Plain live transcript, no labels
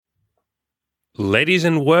Ladies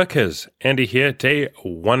and workers, Andy here, day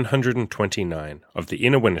 129 of the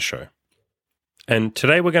Inner Winner Show. And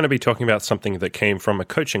today we're going to be talking about something that came from a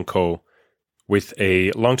coaching call with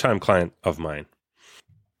a longtime client of mine.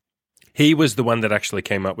 He was the one that actually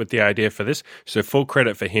came up with the idea for this, so full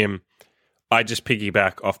credit for him. I just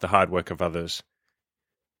piggyback off the hard work of others.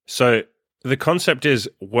 So the concept is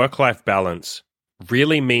work-life balance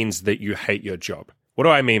really means that you hate your job. What do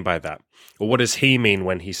I mean by that? Or what does he mean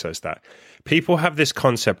when he says that? People have this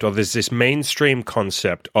concept, or there's this mainstream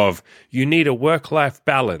concept of you need a work-life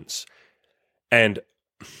balance. And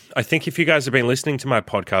I think if you guys have been listening to my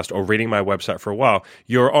podcast or reading my website for a while,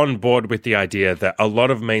 you're on board with the idea that a lot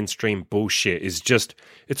of mainstream bullshit is just,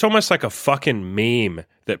 it's almost like a fucking meme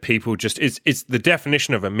that people just, it's the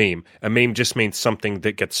definition of a meme. A meme just means something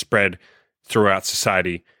that gets spread throughout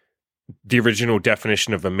society. The original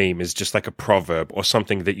definition of a meme is just like a proverb or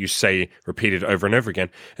something that you say repeated over and over again.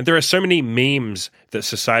 And there are so many memes that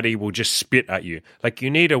society will just spit at you. Like, you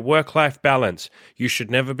need a work-life balance. You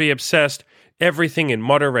should never be obsessed. Everything in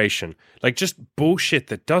moderation. Like, just bullshit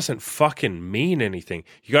that doesn't fucking mean anything.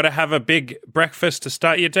 You got to have a big breakfast to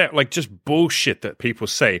start your day. Like, just bullshit that people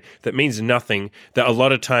say that means nothing, that a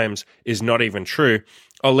lot of times is not even true.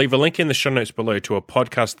 I'll leave a link in the show notes below to a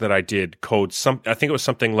podcast that I did called I think it was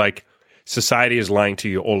something like Society is Lying to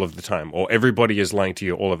You All of the Time, or Everybody is Lying to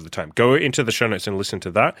You All of the Time. Go into the show notes and listen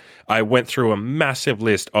to that. I went through a massive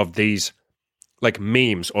list of these like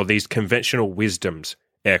memes or these conventional wisdoms,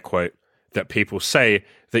 air quote, that people say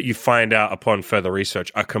that you find out upon further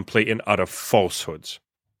research are complete and utter falsehoods.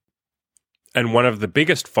 And one of the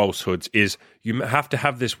biggest falsehoods is you have to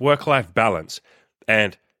have this work-life balance.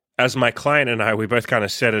 And as my client and I, we both kind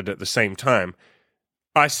of said it at the same time.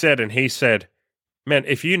 I said and he said, man,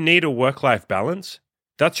 if you need a work-life balance,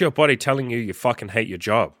 that's your body telling you fucking hate your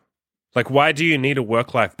job. Like, why do you need a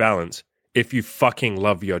work-life balance if you fucking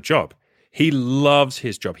love your job? He loves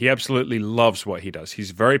his job. He absolutely loves what he does.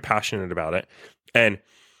 He's very passionate about it. And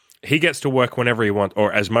he gets to work whenever he wants,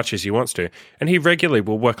 or as much as he wants to. And he regularly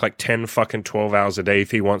will work like 10 fucking 12 hours a day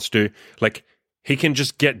if he wants to. Like, he can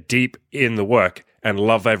just get deep in the work and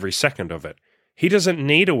love every second of it. He doesn't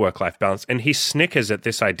need a work-life balance, and he snickers at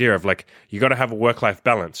this idea of like, you got to have a work-life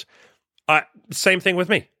balance. Same thing with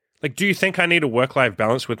me. Like, do you think I need a work-life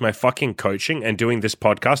balance with my fucking coaching and doing this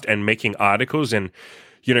podcast and making articles and,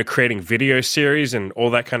 you know, creating video series and all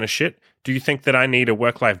that kind of shit? Do you think that I need a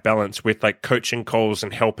work-life balance with like coaching calls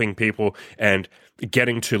and helping people and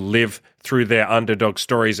getting to live through their underdog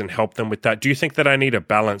stories and help them with that? Do you think that I need a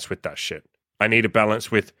balance with that shit? I need a balance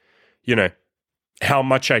with, you know, how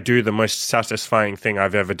much I do the most satisfying thing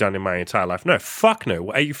I've ever done in my entire life. No, fuck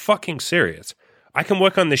no. Are you fucking serious? I can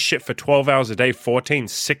work on this shit for 12 hours a day, 14,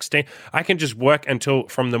 16. I can just work until,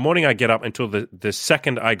 from the morning I get up until the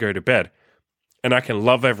second I go to bed. And I can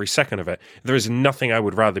love every second of it. There is nothing I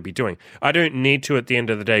would rather be doing. I don't need to, at the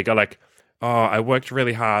end of the day, go like, oh, I worked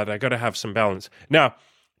really hard. I got to have some balance. Now,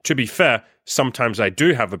 to be fair, sometimes I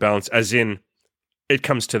do have a balance, as in, it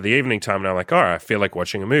comes to the evening time and I'm like, I feel like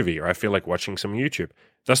watching a movie or I feel like watching some YouTube.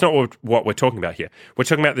 That's not what we're talking about here. We're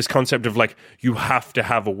talking about this concept of like, you have to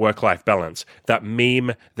have a work-life balance, that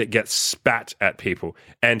meme that gets spat at people.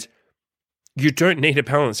 And you don't need a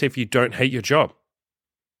balance if you don't hate your job.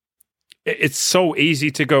 It's so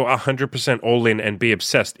easy to go 100% all in and be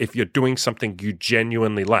obsessed if you're doing something you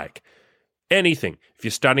genuinely like. Anything. If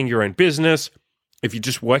you're starting your own business, if you're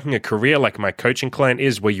just working a career like my coaching client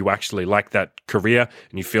is, where you actually like that career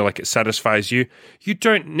and you feel like it satisfies you, you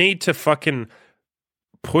don't need to fucking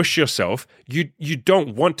push yourself. You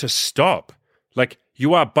don't want to stop. Like,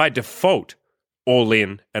 you are by default all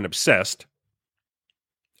in and obsessed.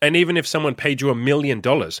 And even if someone paid you $1 million,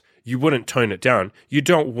 you wouldn't tone it down. You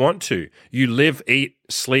don't want to. You live, eat,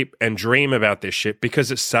 sleep, and dream about this shit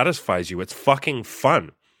because it satisfies you. It's fucking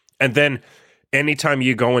fun. And then anytime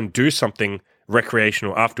you go and do something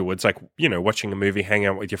recreational afterwards, like, you know, watching a movie, hang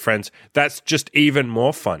out with your friends, that's just even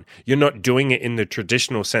more fun. You're not doing it in the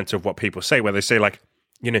traditional sense of what people say, where they say like,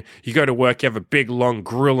 you know, you go to work, you have a big, long,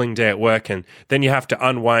 grueling day at work, and then you have to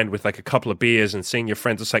unwind with like a couple of beers and seeing your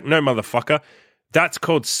friends. It's like, no, motherfucker, that's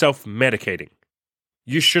called self-medicating.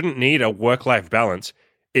 You shouldn't need a work-life balance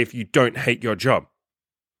if you don't hate your job.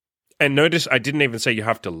 And notice I didn't even say you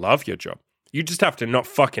have to love your job. You just have to not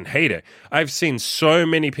fucking hate it. I've seen so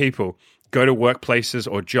many people go to workplaces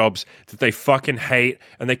or jobs that they fucking hate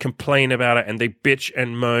and they complain about it and they bitch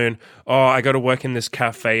and moan. Oh, I got to work in this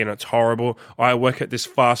cafe and it's horrible. Oh, I work at this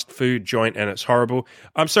fast food joint and it's horrible.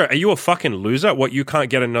 I'm sorry, are you a fucking loser? What, you can't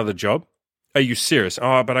get another job? Are you serious?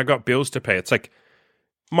 Oh, but I got bills to pay. It's like,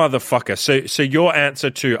 Motherfucker. So your answer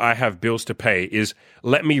to I have bills to pay is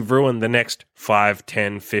let me ruin the next 5,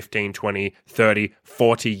 10, 15, 20, 30,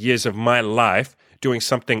 40 years of my life doing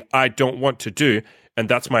something I don't want to do, and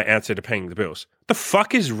that's my answer to paying the bills. The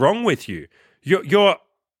fuck is wrong with you? You're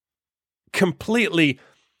completely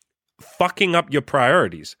fucking up your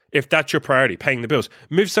priorities. If that's your priority, paying the bills,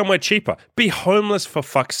 move somewhere cheaper. Be homeless for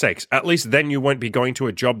fuck's sakes. At least then you won't be going to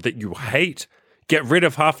a job that you hate. Get rid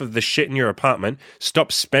of half of the shit in your apartment.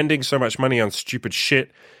 Stop spending so much money on stupid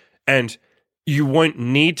shit. And you won't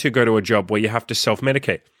need to go to a job where you have to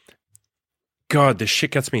self-medicate. God, this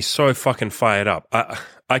shit gets me so fucking fired up.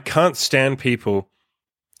 I can't stand people.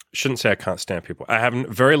 Shouldn't say I can't stand people. I have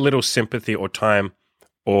very little sympathy or time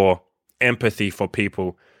or empathy for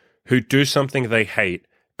people who do something they hate,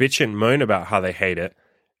 bitch and moan about how they hate it,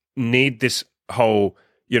 need this whole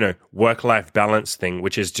work-life balance thing,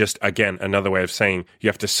 which is just, again, another way of saying you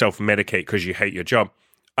have to self-medicate because you hate your job.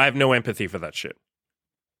 I have no empathy for that shit.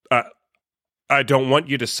 I don't want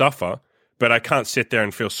you to suffer, but I can't sit there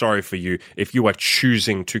and feel sorry for you if you are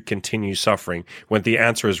choosing to continue suffering when the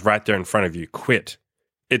answer is right there in front of you. Quit.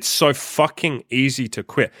 It's so fucking easy to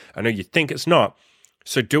quit. I know you think it's not,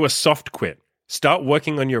 so do a soft quit. Start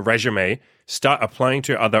working on your resume, start applying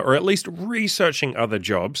to other, or at least researching other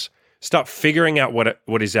jobs. Start figuring out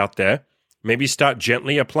what is out there. Maybe start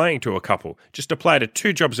gently applying to a couple. Just apply to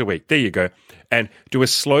 2 jobs a week. There you go. And do a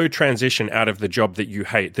slow transition out of the job that you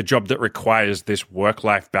hate, the job that requires this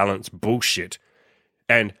work-life balance bullshit,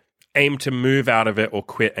 and aim to move out of it or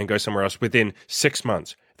quit and go somewhere else within 6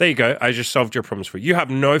 months. There you go. I just solved your problems for you. You have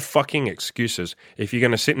no fucking excuses if you're going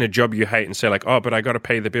to sit in a job you hate and say like, oh, but I got to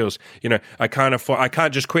pay the bills. I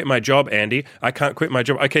can't just quit my job, Andy. I can't quit my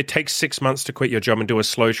job. Okay, take 6 months to quit your job and do a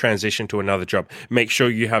slow transition to another job. Make sure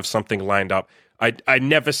you have something lined up. I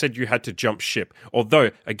never said you had to jump ship. Although,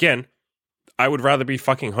 again, I would rather be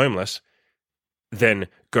fucking homeless than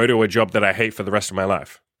go to a job that I hate for the rest of my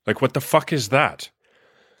life. Like, what the fuck is that?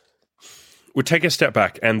 We'll take a step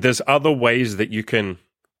back, and there's other ways that you can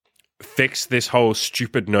fix this whole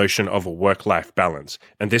stupid notion of a work-life balance.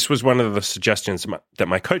 And this was one of the suggestions that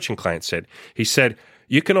my coaching client said. He said,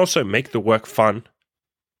 you can also make the work fun.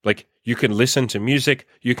 Like, you can listen to music,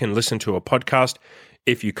 you can listen to a podcast.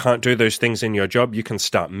 If you can't do those things in your job, you can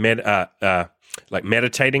start meditating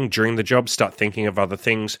during the job, start thinking of other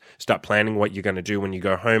things, start planning what you're going to do when you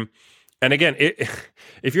go home. And again,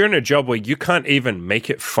 if you're in a job where you can't even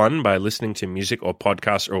make it fun by listening to music or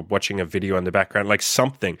podcasts or watching a video in the background, like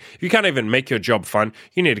something, if you can't even make your job fun,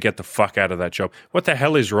 you need to get the fuck out of that job. What the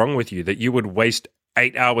hell is wrong with you that you would waste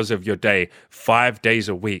 8 hours of your day, 5 days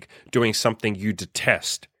a week, doing something you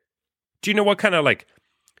detest? Do you know what kind of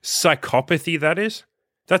psychopathy that is?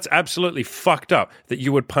 That's absolutely fucked up that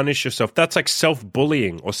you would punish yourself. That's like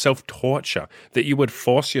self-bullying or self-torture, that you would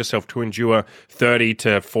force yourself to endure 30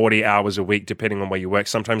 to 40 hours a week, depending on where you work,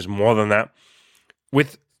 sometimes more than that,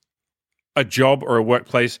 with a job or a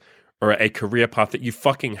workplace or a career path that you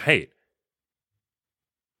fucking hate.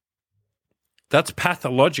 That's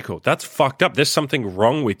pathological. That's fucked up. There's something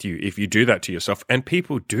wrong with you if you do that to yourself. And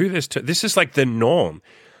people do this this is like the norm.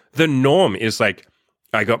 The norm is like,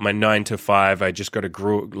 I got my 9 to 5. I just got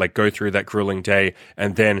to go through that grueling day.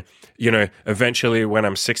 And then, eventually when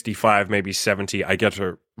I'm 65, maybe 70, I get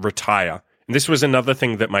to retire. And this was another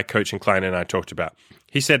thing that my coaching client and I talked about.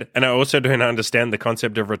 He said, and I also don't understand the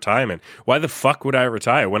concept of retirement. Why the fuck would I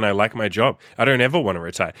retire when I like my job? I don't ever want to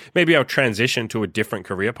retire. Maybe I'll transition to a different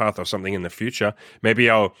career path or something in the future. Maybe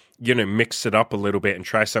I'll, mix it up a little bit and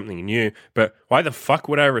try something new. But why the fuck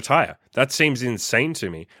would I retire? That seems insane to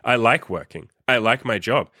me. I like working. I like my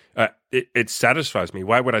job. It satisfies me.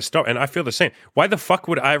 Why would I stop? And I feel the same. Why the fuck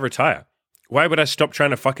would I retire? Why would I stop trying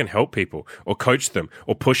to fucking help people or coach them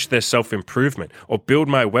or push their self-improvement or build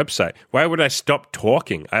my website? Why would I stop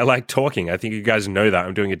talking? I like talking. I think you guys know that.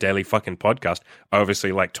 I'm doing a daily fucking podcast. I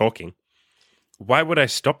obviously like talking. Why would I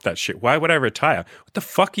stop that shit? Why would I retire? What the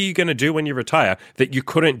fuck are you going to do when you retire that you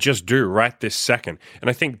couldn't just do right this second? And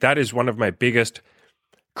I think that is one of my biggest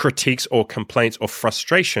critiques or complaints or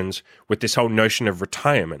frustrations with this whole notion of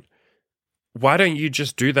retirement. Why don't you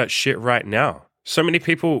just do that shit right now? So many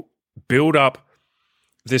people build up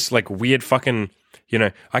this weird fucking,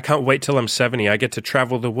 I can't wait till I'm 70. I get to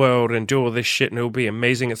travel the world and do all this shit and it'll be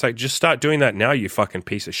amazing. It's like, just start doing that now, you fucking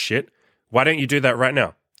piece of shit. Why don't you do that right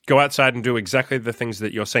now? Go outside and do exactly the things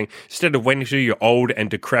that you're saying. Instead of waiting until you're old and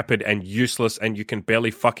decrepit and useless and you can barely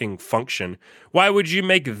fucking function, why would you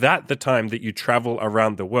make that the time that you travel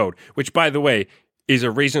around the world? Which, by the way, is a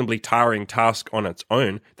reasonably tiring task on its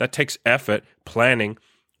own. That takes effort, planning.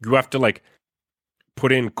 You have to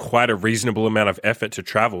put in quite a reasonable amount of effort to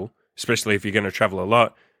travel. especially if you're going to travel a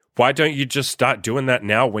lot. Why don't you just start doing that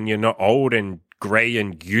now when you're not old and gray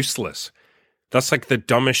and useless? That's like the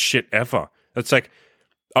dumbest shit ever. It's like,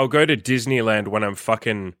 I'll go to Disneyland when I'm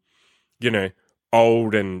fucking,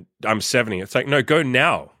 old and I'm 70. It's like, no, go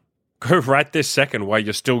now. Go right this second while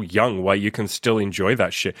you're still young, while you can still enjoy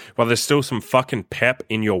that shit, while there's still some fucking pep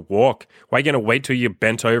in your walk. Why are you going to wait till you're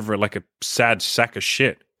bent over like a sad sack of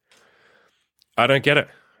shit? I don't get it.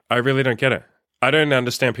 I really don't get it. I don't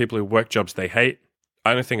understand people who work jobs they hate.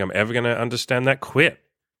 I don't think I'm ever going to understand that. Quit.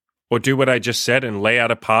 Or do what I just said and lay out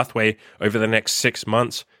a pathway over the next 6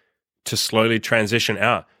 months to slowly transition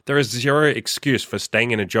out. There is zero excuse for staying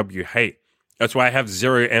in a job you hate. That's why I have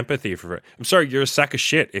zero empathy for it. I'm sorry, you're a sack of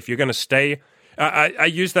shit. If you're going to stay, I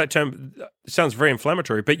use that term, it sounds very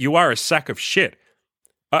inflammatory, but you are a sack of shit.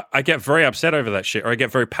 I get very upset over that shit, or I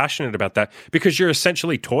get very passionate about that, because you're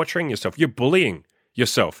essentially torturing yourself. You're bullying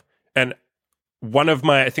yourself. And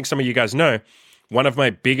I think some of you guys know, one of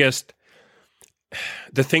my biggest,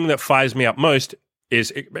 the thing that fires me up most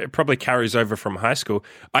is, it probably carries over from high school.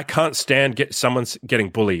 I can't stand someone's getting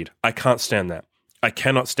bullied. I can't stand that. I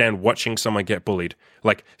cannot stand watching someone get bullied.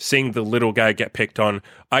 Like seeing the little guy get picked on.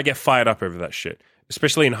 I get fired up over that shit.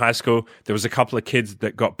 Especially in high school, there was a couple of kids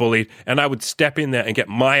that got bullied, and I would step in there and get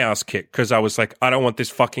my ass kicked because I was like, I don't want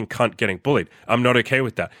this fucking cunt getting bullied. I'm not okay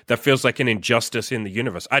with that. That feels like an injustice in the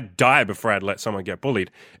universe. I'd die before I'd let someone get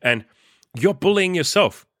bullied. And you're bullying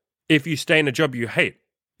yourself if you stay in a job you hate.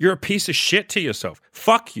 You're a piece of shit to yourself.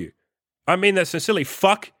 Fuck you. I mean that sincerely.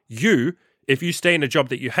 Fuck you if you stay in a job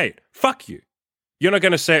that you hate. Fuck you. You're not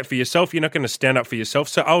going to say it for yourself. You're not going to stand up for yourself,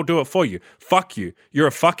 so I'll do it for you. Fuck you. You're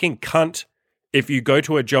a fucking cunt if you go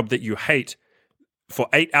to a job that you hate for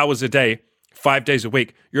 8 hours a day, 5 days a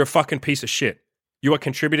week. You're a fucking piece of shit. You are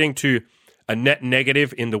contributing to a net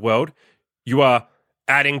negative in the world. You are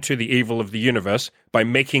adding to the evil of the universe by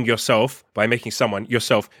making yourself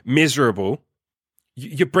miserable.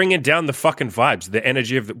 You're bringing down the fucking vibes, the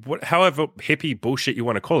energy of however hippie bullshit you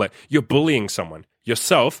want to call it. You're bullying someone.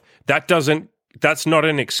 Yourself, that's not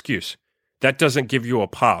an excuse. That doesn't give you a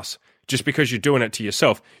pass. Just because you're doing it to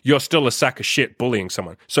yourself, you're still a sack of shit bullying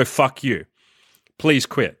someone. So fuck you. Please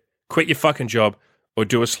quit. Quit your fucking job or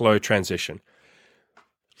do a slow transition.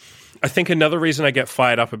 I think another reason I get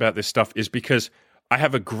fired up about this stuff is because I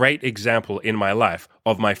have a great example in my life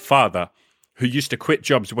of my father who used to quit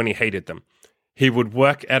jobs when he hated them. He would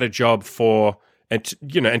work at a job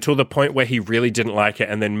until the point where he really didn't like it,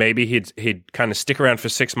 and then maybe he'd kind of stick around for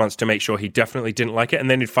 6 months to make sure he definitely didn't like it, and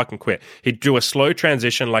then he'd fucking quit. He'd do a slow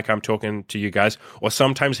transition like I'm talking to you guys, or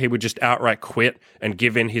sometimes he would just outright quit and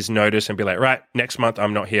give in his notice and be like, right, next month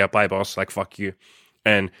I'm not here, bye boss, like fuck you.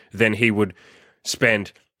 And then he would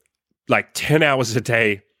spend like 10 hours a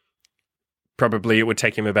day, probably it would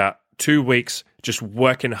take him about 2 weeks just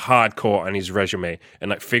working hardcore on his resume and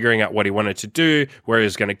like figuring out what he wanted to do, where he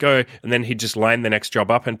was going to go, and then he'd just line the next job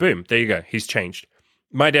up and boom, there you go, he's changed.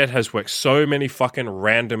 My dad has worked so many fucking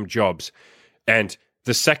random jobs, and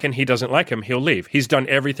the second he doesn't like him, he'll leave. He's done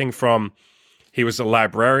everything from, he was a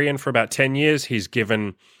librarian for about 10 years, he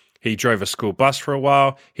drove a school bus for a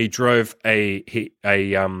while, he drove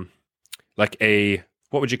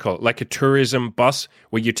what would you call it? Like a tourism bus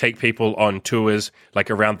where you take people on tours,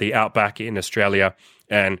 like around the outback in Australia.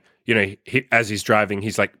 And, as he's driving,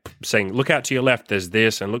 he's like saying, look out to your left, there's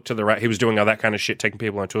this, and look to the right. He was doing all that kind of shit, taking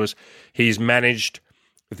people on tours. He's managed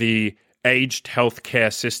the aged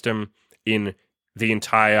healthcare system in the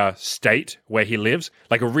entire state where he lives,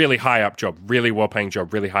 like a really high up job, really well-paying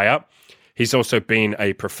job, really high up. He's also been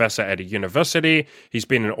a professor at a university. He's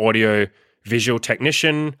been an audio visual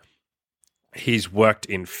technician. He's worked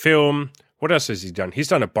in film. What else has he done? He's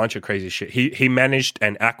done a bunch of crazy shit. He managed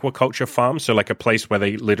an aquaculture farm, so like a place where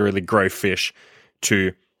they literally grow fish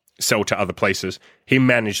to sell to other places. He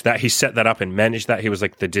managed that. He set that up and managed that. He was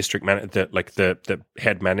like the district manager, the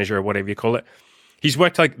head manager or whatever you call it. He's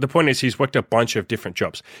worked the point is he's worked a bunch of different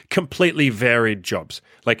jobs, completely varied jobs.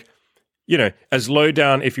 Like, as low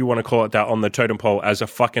down, if you want to call it that, on the totem pole as a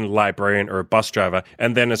fucking librarian or a bus driver,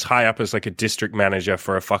 and then as high up as like a district manager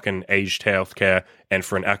for a fucking aged healthcare and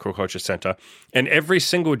for an aquaculture center. And every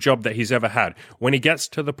single job that he's ever had, when he gets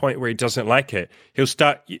to the point where he doesn't like it, he'll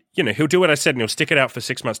start, he'll do what I said and he'll stick it out for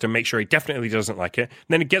 6 months to make sure he definitely doesn't like it. And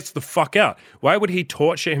then he gets the fuck out. Why would he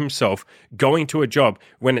torture himself going to a job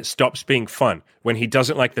when it stops being fun, when he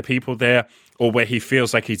doesn't like the people there, or where he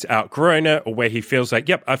feels like he's outgrown it, or where he feels like,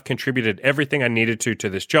 yep, I've contributed everything I needed to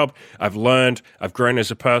this job. I've learned, I've grown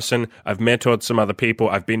as a person, I've mentored some other people,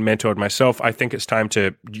 I've been mentored myself. I think it's time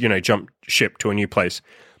to, jump ship to a new place.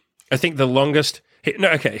 I think the longest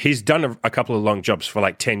He's done a couple of long jobs for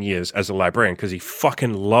like 10 years as a librarian because he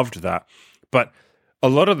fucking loved that. But a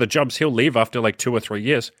lot of the jobs he'll leave after like 2 or 3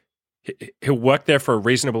 years. He'll work there for a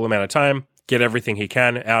reasonable amount of time, get everything he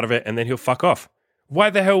can out of it, and then he'll fuck off. Why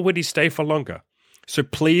the hell would he stay for longer? So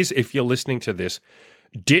please, if you're listening to this,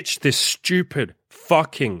 ditch this stupid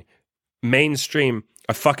fucking mainstream.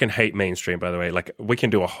 I fucking hate mainstream, by the way. Like, we can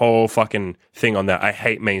do a whole fucking thing on that. I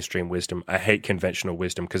hate mainstream wisdom. I hate conventional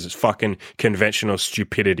wisdom because it's fucking conventional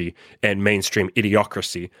stupidity and mainstream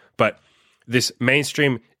idiocracy. But this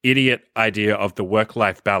mainstream idiot idea of the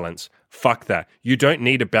work-life balance, fuck that. You don't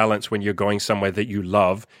need a balance when you're going somewhere that you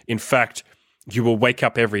love. In fact, you will wake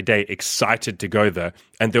up every day excited to go there,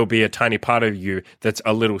 and there'll be a tiny part of you that's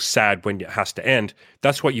a little sad when it has to end.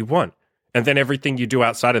 That's what you want. And then everything you do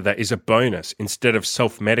outside of that is a bonus instead of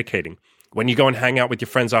self-medicating. When you go and hang out with your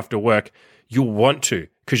friends after work, you'll want to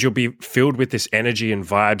because you'll be filled with this energy and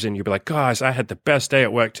vibes, and you'll be like, guys, I had the best day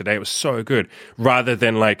at work today. It was so good. Rather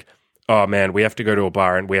than like, oh man, we have to go to a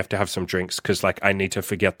bar and we have to have some drinks because like I need to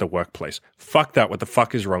forget the workplace. Fuck that. What the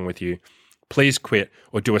fuck is wrong with you? Please quit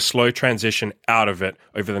or do a slow transition out of it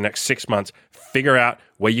over the next 6 months. Figure out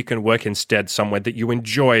where you can work instead, somewhere that you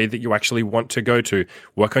enjoy, that you actually want to go to.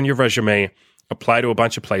 Work on your resume, apply to a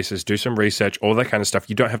bunch of places, do some research, all that kind of stuff.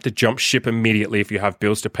 You don't have to jump ship immediately if you have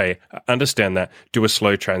bills to pay. I understand that. Do a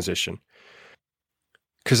slow transition.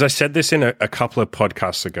 Because I said this in a couple of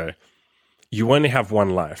podcasts ago. You only have one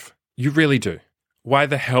life. You really do. Why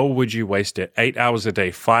the hell would you waste it 8 hours a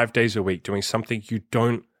day, 5 days a week doing something you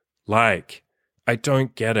don't like? I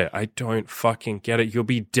don't get it. I don't fucking get it. You'll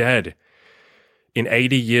be dead. In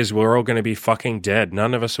 80 years, we're all going to be fucking dead.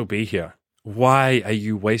 None of us will be here. Why are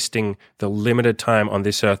you wasting the limited time on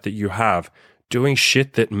this earth that you have doing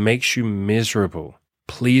shit that makes you miserable?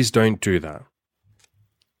 Please don't do that.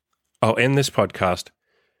 I'll end this podcast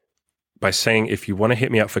by saying if you want to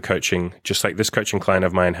hit me up for coaching, just like this coaching client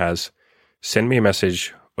of mine has, send me a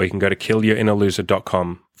message, or you can go to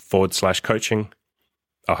killyourinnerloser.com/coaching.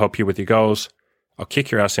 I'll help you with your goals. I'll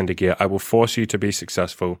kick your ass into gear. I will force you to be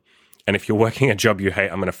successful. And if you're working a job you hate,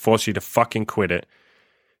 I'm going to force you to fucking quit it.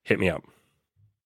 Hit me up.